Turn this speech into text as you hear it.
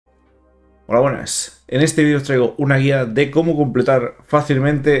Hola, buenas. En este vídeo os traigo una guía de cómo completar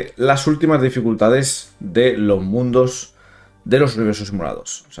fácilmente las últimas dificultades de los mundos de los universos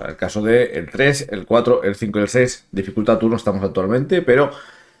simulados. O sea, el caso de el 3, el 4, el 5 y el 6, dificultad 1 estamos actualmente, pero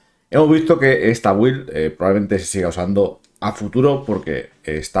hemos visto que esta build probablemente se siga usando a futuro porque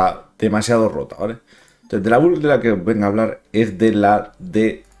está demasiado rota, ¿vale? Entonces, de la build de la que vengo a hablar es de la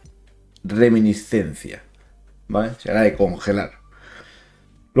de reminiscencia, ¿vale? Será de congelar.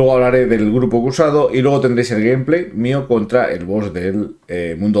 Luego hablaré del grupo cruzado y luego tendréis el gameplay mío contra el boss del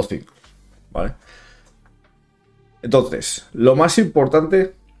mundo 5, ¿vale? Entonces, lo más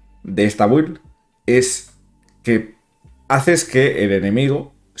importante de esta build es que haces que el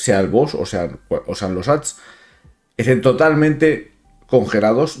enemigo, sea el boss o sean los ads, estén totalmente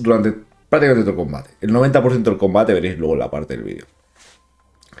congelados durante prácticamente todo el combate. El 90% del combate veréis luego en la parte del vídeo.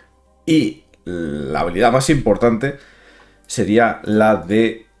 Y la habilidad más importante sería la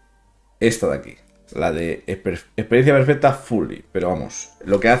de esta de aquí, la de experiencia perfecta fully. Pero vamos,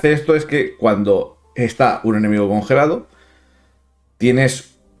 lo que hace esto es que cuando está un enemigo congelado,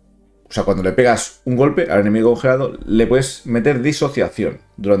 tienes, o sea, cuando le pegas un golpe al enemigo congelado, le puedes meter disociación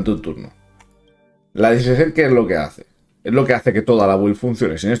durante un turno. La disociación, ¿qué es lo que hace? Es lo que hace que toda la build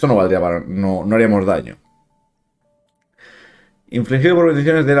funcione. Sin esto no valdría para, no haríamos daño. Infligido por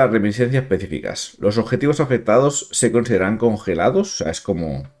condiciones de las reminiscencias específicas. Los objetivos afectados se consideran congelados. O sea, es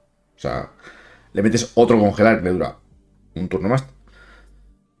como... O sea, le metes otro congelar que le dura un turno más.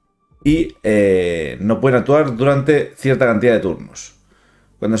 Y no pueden actuar durante cierta cantidad de turnos.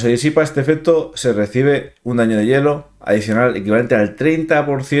 Cuando se disipa este efecto, se recibe un daño de hielo adicional equivalente al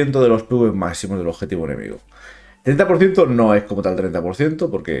 30% de los PV máximos del objetivo enemigo. 30% no es como tal 30%,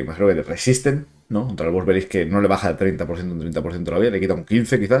 porque imagino que resisten, ¿no? Contra el boss veréis que no le baja el 30%, un 30% todavía, le quita un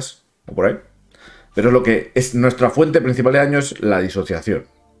 15% quizás, o por ahí. Pero es lo que es nuestra fuente principal de daño, es la disociación.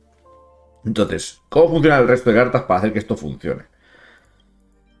 Entonces, ¿cómo funciona el resto de cartas para hacer que esto funcione?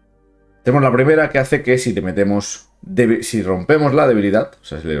 Tenemos la primera, que hace que si te metemos, si rompemos la debilidad, o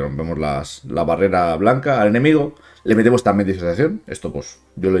sea, si le rompemos la barrera blanca al enemigo, le metemos también disociación. Esto pues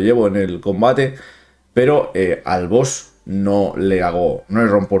yo lo llevo en el combate, pero al boss no le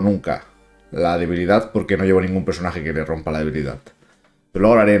rompo nunca la debilidad porque no llevo ningún personaje que le rompa la debilidad. Pero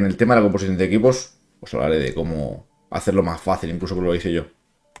luego hablaré en el tema de la composición de equipos, os hablaré de cómo hacerlo más fácil, incluso que lo hice yo.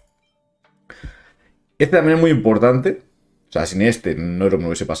 Este también es muy importante. O sea, sin este no es lo que me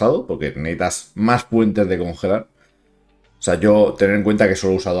hubiese pasado, porque necesitas más puentes de congelar. O sea, yo tener en cuenta que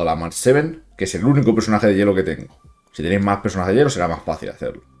solo he usado a la Mark 7, que es el único personaje de hielo que tengo. Si tenéis más personajes de hielo será más fácil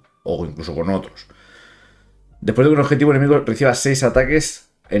hacerlo. O incluso con otros. Después de que un objetivo enemigo reciba 6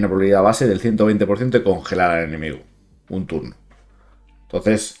 ataques, hay una probabilidad base del 120% de congelar al enemigo. Un turno.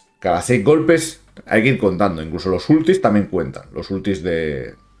 Entonces, cada 6 golpes hay que ir contando. Incluso los ultis también cuentan. Los ultis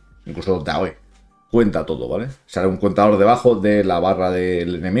de... Incluso los de AOE. Cuenta todo, ¿vale? Sale un contador debajo de la barra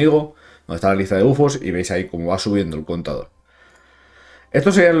del enemigo, donde está la lista de bufos, y veis ahí cómo va subiendo el contador.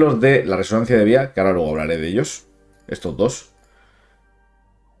 Estos serían los de la resonancia de vía, que ahora luego hablaré de ellos. Estos dos.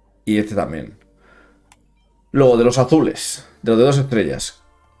 Y este también. Luego, de los azules, de los de 2 estrellas.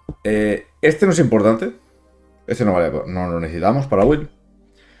 Este no es importante. Este no vale, no lo necesitamos para build.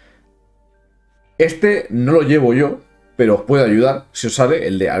 Este no lo llevo yo, pero os puede ayudar si os sale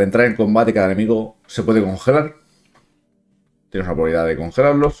el de al entrar en combate cada enemigo se puede congelar. Tienes una probabilidad de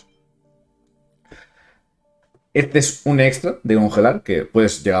congelarlos. Este es un extra de congelar, que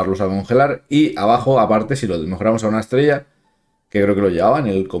puedes llegarlos a congelar. Y abajo, aparte, si lo mejoramos a una estrella, que creo que lo llevaba en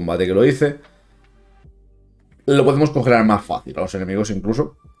el combate que lo hice, lo podemos congelar más fácil. A los enemigos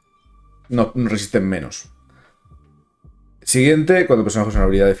incluso no resisten menos. Siguiente, cuando el personaje es una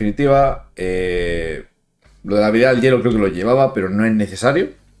habilidad definitiva. Lo de la habilidad del hielo creo que lo llevaba, pero no es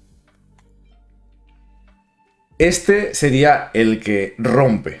necesario. Este sería el que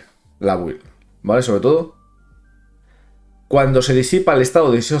rompe la build, ¿vale? Sobre todo, cuando se disipa el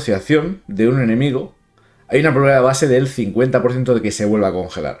estado de disociación de un enemigo, hay una probabilidad base del 50% de que se vuelva a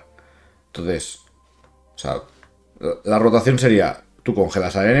congelar. Entonces, o sea, la rotación sería, tú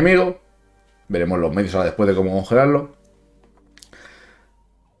congelas al enemigo, veremos los medios ahora después de cómo congelarlo,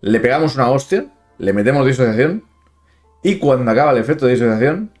 le pegamos una hostia, le metemos disociación, y cuando acaba el efecto de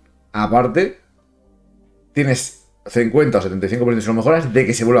disociación, aparte, tienes 50 o 75% si lo mejoras de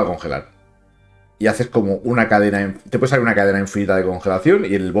que se vuelva a congelar. Y haces como una cadena, te puede salir una cadena infinita de congelación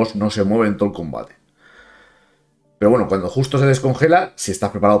y el boss no se mueve en todo el combate. Pero bueno, cuando justo se descongela, si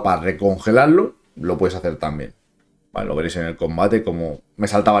estás preparado para recongelarlo, lo puedes hacer también. Vale, lo veréis en el combate, como me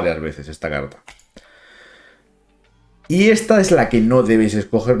salta varias veces esta carta. Y esta es la que no debéis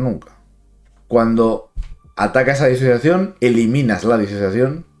escoger nunca. Cuando atacas a disociación, eliminas la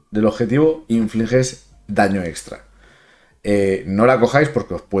disociación del objetivo infliges daño extra. No la cojáis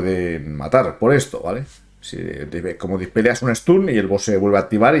porque os pueden matar por esto, ¿vale? Si, como peleas un stun y el boss se vuelve a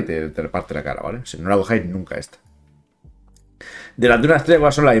activar y te reparte la cara, ¿vale? Si no la cojáis nunca esta. Delante de una estrella,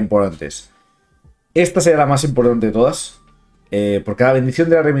 ¿cuáles son las importantes? Esta sería la más importante de todas. Por cada bendición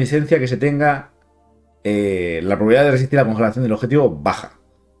de la reminiscencia que se tenga, la probabilidad de resistir la congelación del objetivo baja,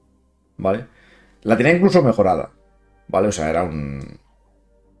 ¿vale? La tenía incluso mejorada, ¿vale? O sea, era un...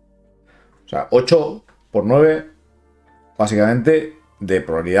 O sea, 8 por 9, básicamente, de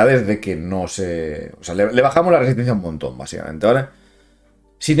probabilidades de que no se... O sea, le bajamos la resistencia un montón, básicamente, ¿vale?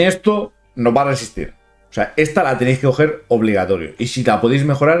 Sin esto, no va a resistir. O sea, esta la tenéis que coger obligatorio. Y si la podéis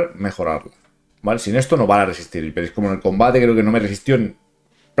mejorar, mejorarla, ¿vale? Sin esto no van a resistir. Y veréis como en el combate creo que no me resistió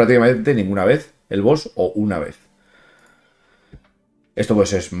prácticamente ninguna vez el boss o una vez. Esto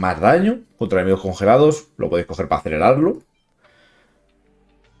pues es más daño contra enemigos congelados. Lo podéis coger para acelerarlo.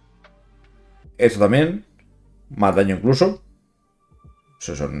 Esto también. Más daño incluso.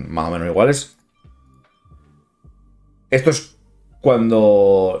 Eso son más o menos iguales. Esto es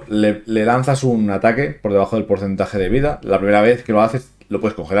cuando le lanzas un ataque por debajo del porcentaje de vida. La primera vez que lo haces lo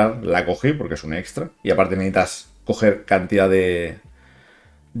puedes congelar. La cogí porque es un extra. Y aparte necesitas coger cantidad de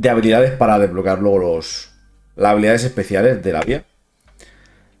habilidades para desbloquear luego las habilidades especiales de la vía.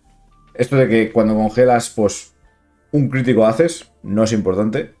 Esto de que cuando congelas, pues un crítico haces, no es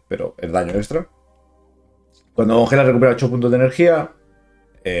importante, pero es daño extra. Cuando congelas recupera 8 puntos de energía,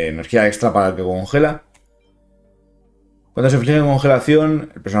 energía extra para el que congela. Cuando se inflige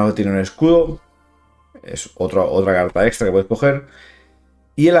congelación, el personaje tiene un escudo, es otra carta extra que puedes coger.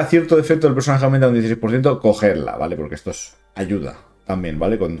 Y el acierto de efecto del personaje aumenta un 16%, cogerla, ¿vale? Porque esto ayuda también,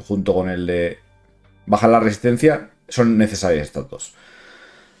 ¿vale? Junto con el de bajar la resistencia, son necesarias estas dos.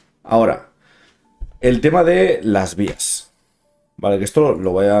 Ahora, el tema de las vías. Vale, que esto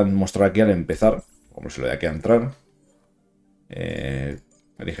lo voy a mostrar aquí al empezar. Como se lo doy aquí a entrar.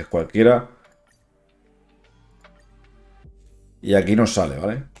 Eliges cualquiera. Y aquí nos sale,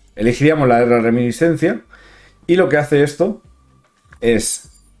 ¿vale? Elegiríamos la reminiscencia. Y lo que hace esto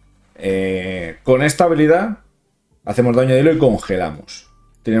es... con esta habilidad hacemos daño de hielo y congelamos.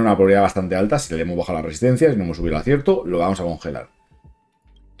 Tiene una probabilidad bastante alta. Si le hemos bajado la resistencia, si no hemos subido el acierto, lo vamos a congelar.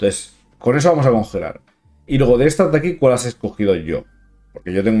 Entonces, con eso vamos a congelar. Y luego de estas de aquí, ¿cuál has escogido yo?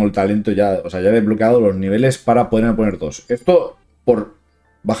 Porque yo tengo el talento ya, o sea, ya he desbloqueado los niveles para poder poner dos. Esto, por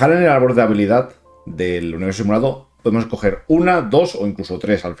bajar en el árbol de habilidad del universo simulado, podemos escoger una, dos o incluso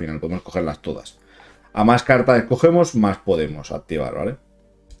tres al final. Podemos escogerlas todas. A más cartas escogemos, más podemos activar, ¿vale?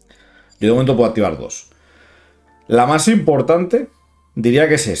 Yo de momento puedo activar dos. La más importante, diría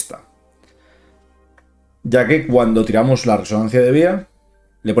que es esta. Ya que cuando tiramos la resonancia de vía,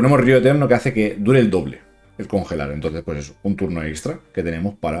 le ponemos río eterno que hace que dure el doble el congelar. Entonces, pues es un turno extra que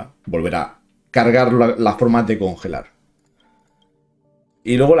tenemos para volver a cargar la forma de congelar.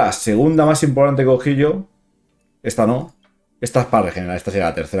 Y luego la segunda más importante que cogí yo, esta no, esta es para regenerar, esta sería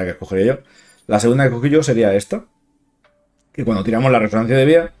la tercera que escogería yo. La segunda que cogí yo sería esta, que cuando tiramos la resonancia de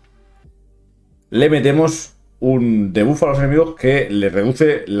vía, le metemos un debuff a los enemigos que le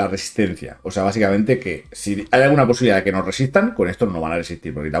reduce la resistencia. O sea, básicamente que si hay alguna posibilidad de que nos resistan, con esto no van a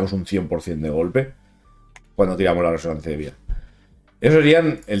resistir, porque quitamos un 100% de golpe cuando tiramos la resonancia de vía. Eso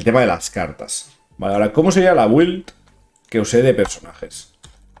serían el tema de las cartas. Vale, ahora, ¿cómo sería la build que usé de personajes?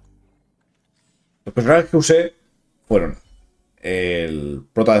 Los personajes que usé fueron el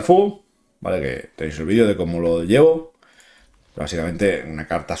prota de fuego, ¿vale? Que tenéis el vídeo de cómo lo llevo. Básicamente una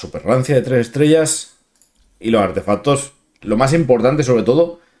carta super rancia de 3 estrellas. Y los artefactos, lo más importante sobre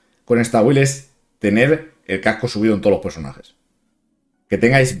todo con esta build es tener el casco subido en todos los personajes. Que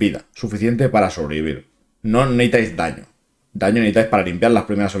tengáis vida suficiente para sobrevivir. No necesitáis daño. Daño necesitáis para limpiar las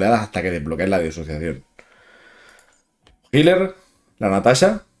primeras oleadas hasta que desbloqueéis la disociación. Healer, la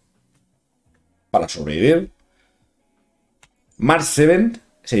Natasha, para sobrevivir. Mars 7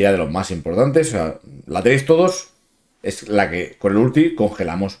 sería de los más importantes. O sea, la tenéis todos. Es la que con el ulti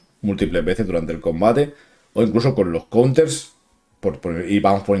congelamos múltiples veces durante el combate. O incluso con los counters. Y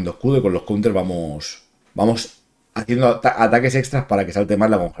vamos poniendo escudo y con los counters vamos haciendo ataques extras para que salte más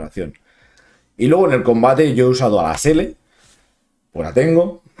la congelación. Y luego en el combate yo he usado a la Sele. Pues la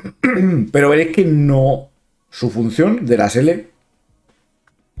tengo. Pero veréis que no... Su función de la Sele...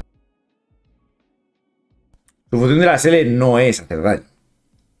 Su función de la Sele no es hacer daño.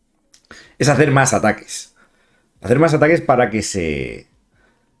 Es hacer más ataques. Hacer más ataques para que se...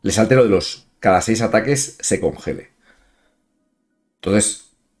 Le salte lo de los... Cada 6 ataques se congele.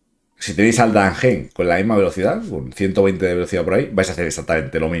 Entonces, si tenéis al Dangen con la misma velocidad, con 120 de velocidad por ahí, vais a hacer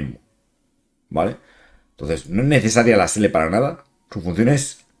exactamente lo mismo. ¿Vale? Entonces, no es necesaria la Sele para nada. Su función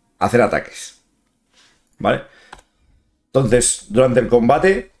es hacer ataques. ¿Vale? Entonces, durante el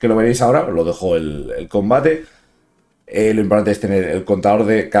combate, que lo veréis ahora, os lo dejo el combate, lo importante es tener el contador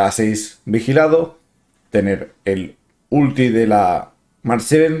de cada 6 vigilado, tener el ulti de la Mark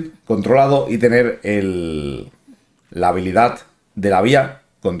 7 controlado y tener la habilidad de la vía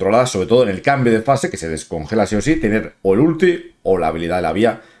controlada, sobre todo en el cambio de fase, que se descongela sí o sí, tener o el ulti o la habilidad de la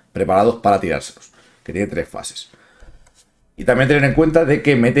vía preparados para tirárselos, que tiene 3 fases. Y también tener en cuenta de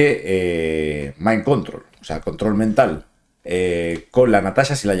que mete Mind Control, o sea, control mental. Con la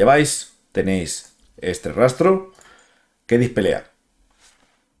Natasha, si la lleváis, tenéis este rastro que dispelea.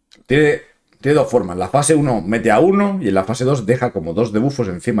 Tiene 2 formas. La fase 1 mete a 1 y en la fase 2 deja como 2 debuffos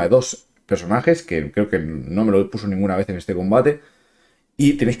encima de 2 personajes, que creo que no me lo puso ninguna vez en este combate.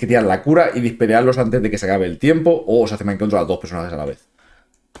 Y tenéis que tirar la cura y dispelearlos antes de que se acabe el tiempo, o os hace Mind Control a 2 personajes a la vez.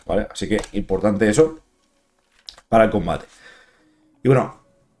 ¿Vale? Así que importante eso para el combate. Y bueno,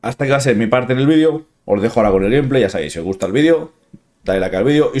 hasta que va a ser mi parte en el vídeo. Os dejo ahora con el gameplay. Ya sabéis, si os gusta el vídeo, dale like al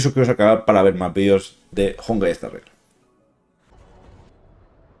vídeo y suscribiros al canal para ver más vídeos de Honkai Esta.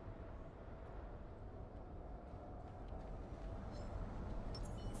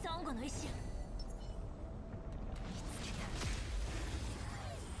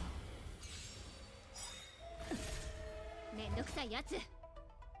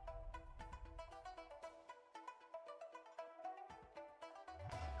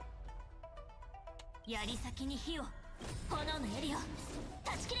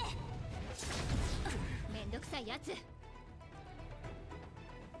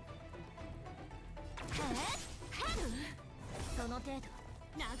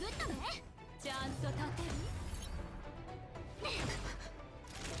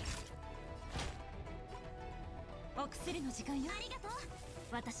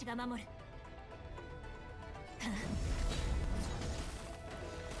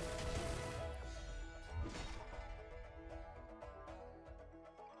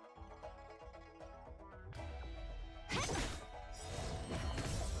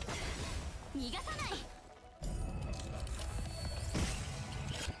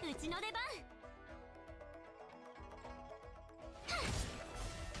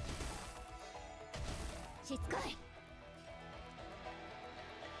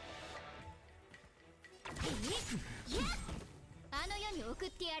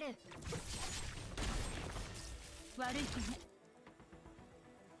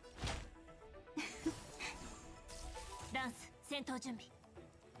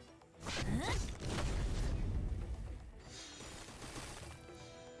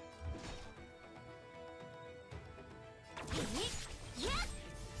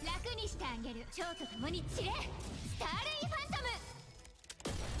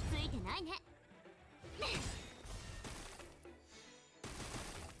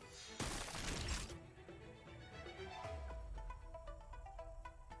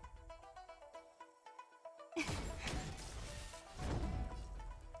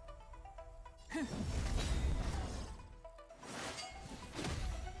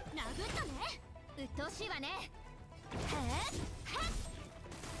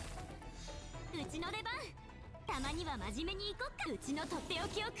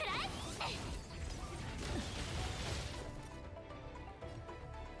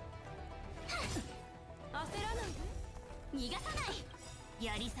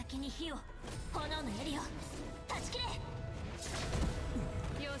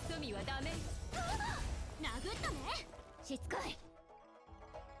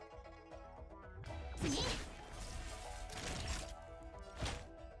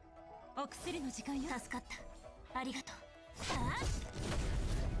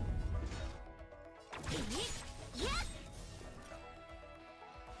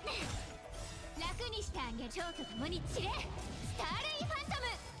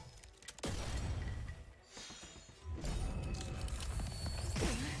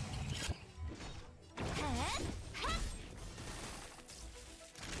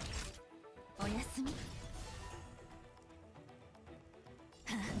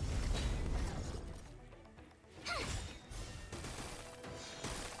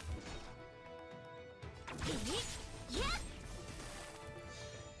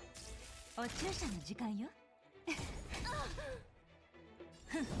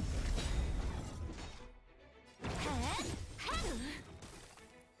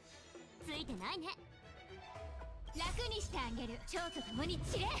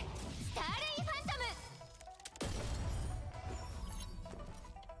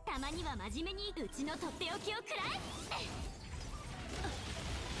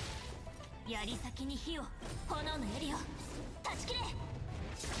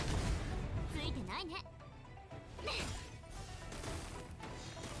 ないね。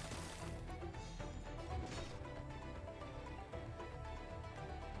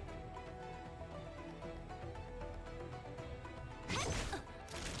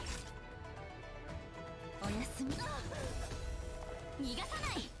おやすみ。逃がさな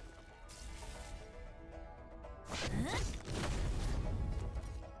い。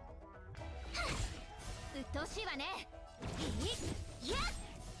うっとうしいわね。いやっ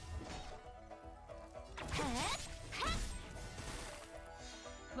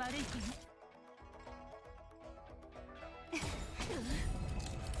悪い子ね。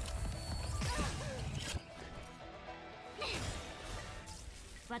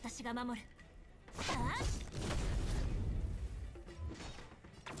私が守る。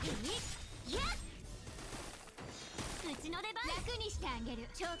いやっうちの出番。楽にしてあげる。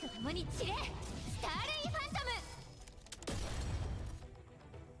蝶と共に散れ。スターレイファントム。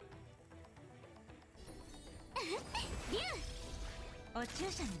ビュー。お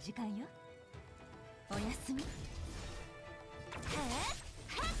注射の時間よ。おやすみ。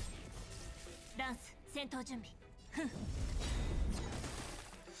ダンス戦闘準備。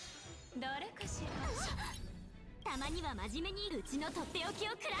誰かしら。たまには真面目にうちのとっておき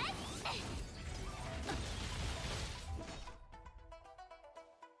を食らえ。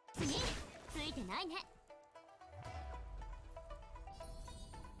次ついてないね。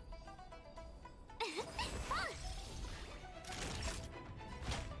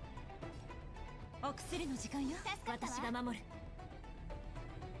お薬の時間よ。私が守る。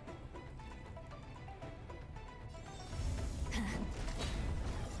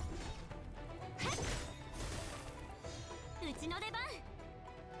うちの出番。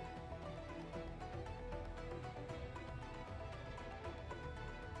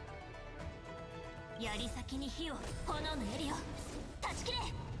槍先に火を、炎の槍を断ち切れ。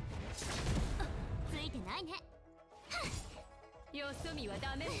ついてないね。よそ見は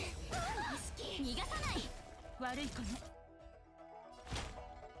ダメ。逃がさない。悪い子ね。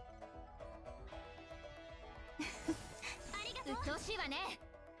ありがとう。うっとうしいわね。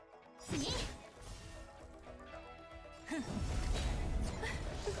次。う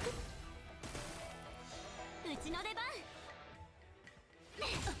ちの出番。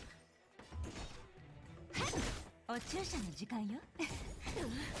お注射の時間よ。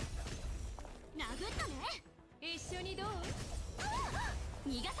殴ったね。一緒にどう？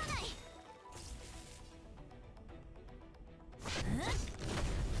逃がさない。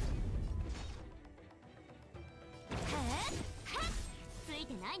つい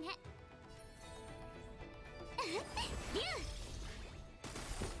てないね。ビュ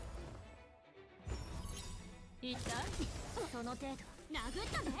ー。いった？その程度。殴っ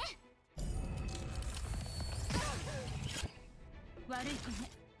たね。悪い子ね。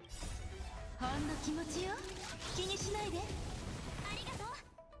ほんの気持ちよ。気にしないで。ありがとう。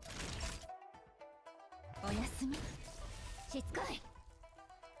おやすみ。しつこい。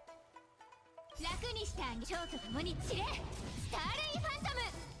楽にしてあげ。蝶と共に散れ。スターレイファントム。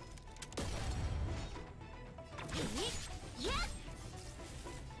いやっ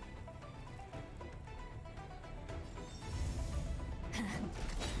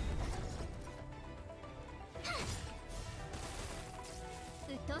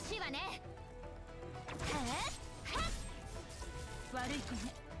うっとうしいわね。悪い子ね。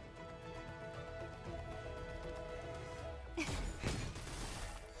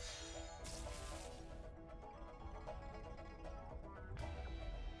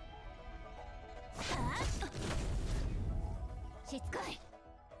しつこい。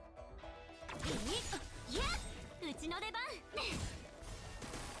いやうちの出番。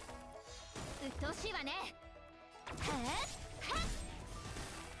うっとうしいわね。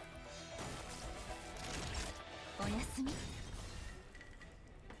おやすみ。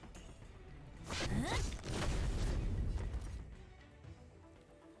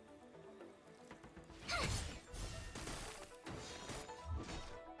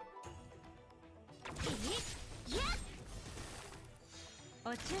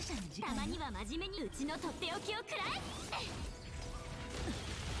お注射の時間。たまには真面目にうちのとっておきを食らえ。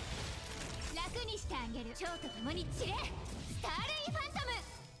楽にしてあげる。蝶と共に散れ。スターレイファント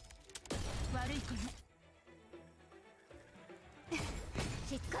ム。悪い子ね。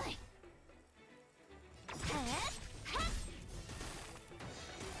しつこい。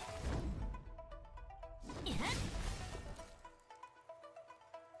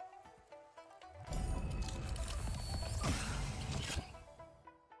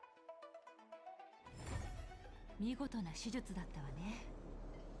見事な手術だったわね。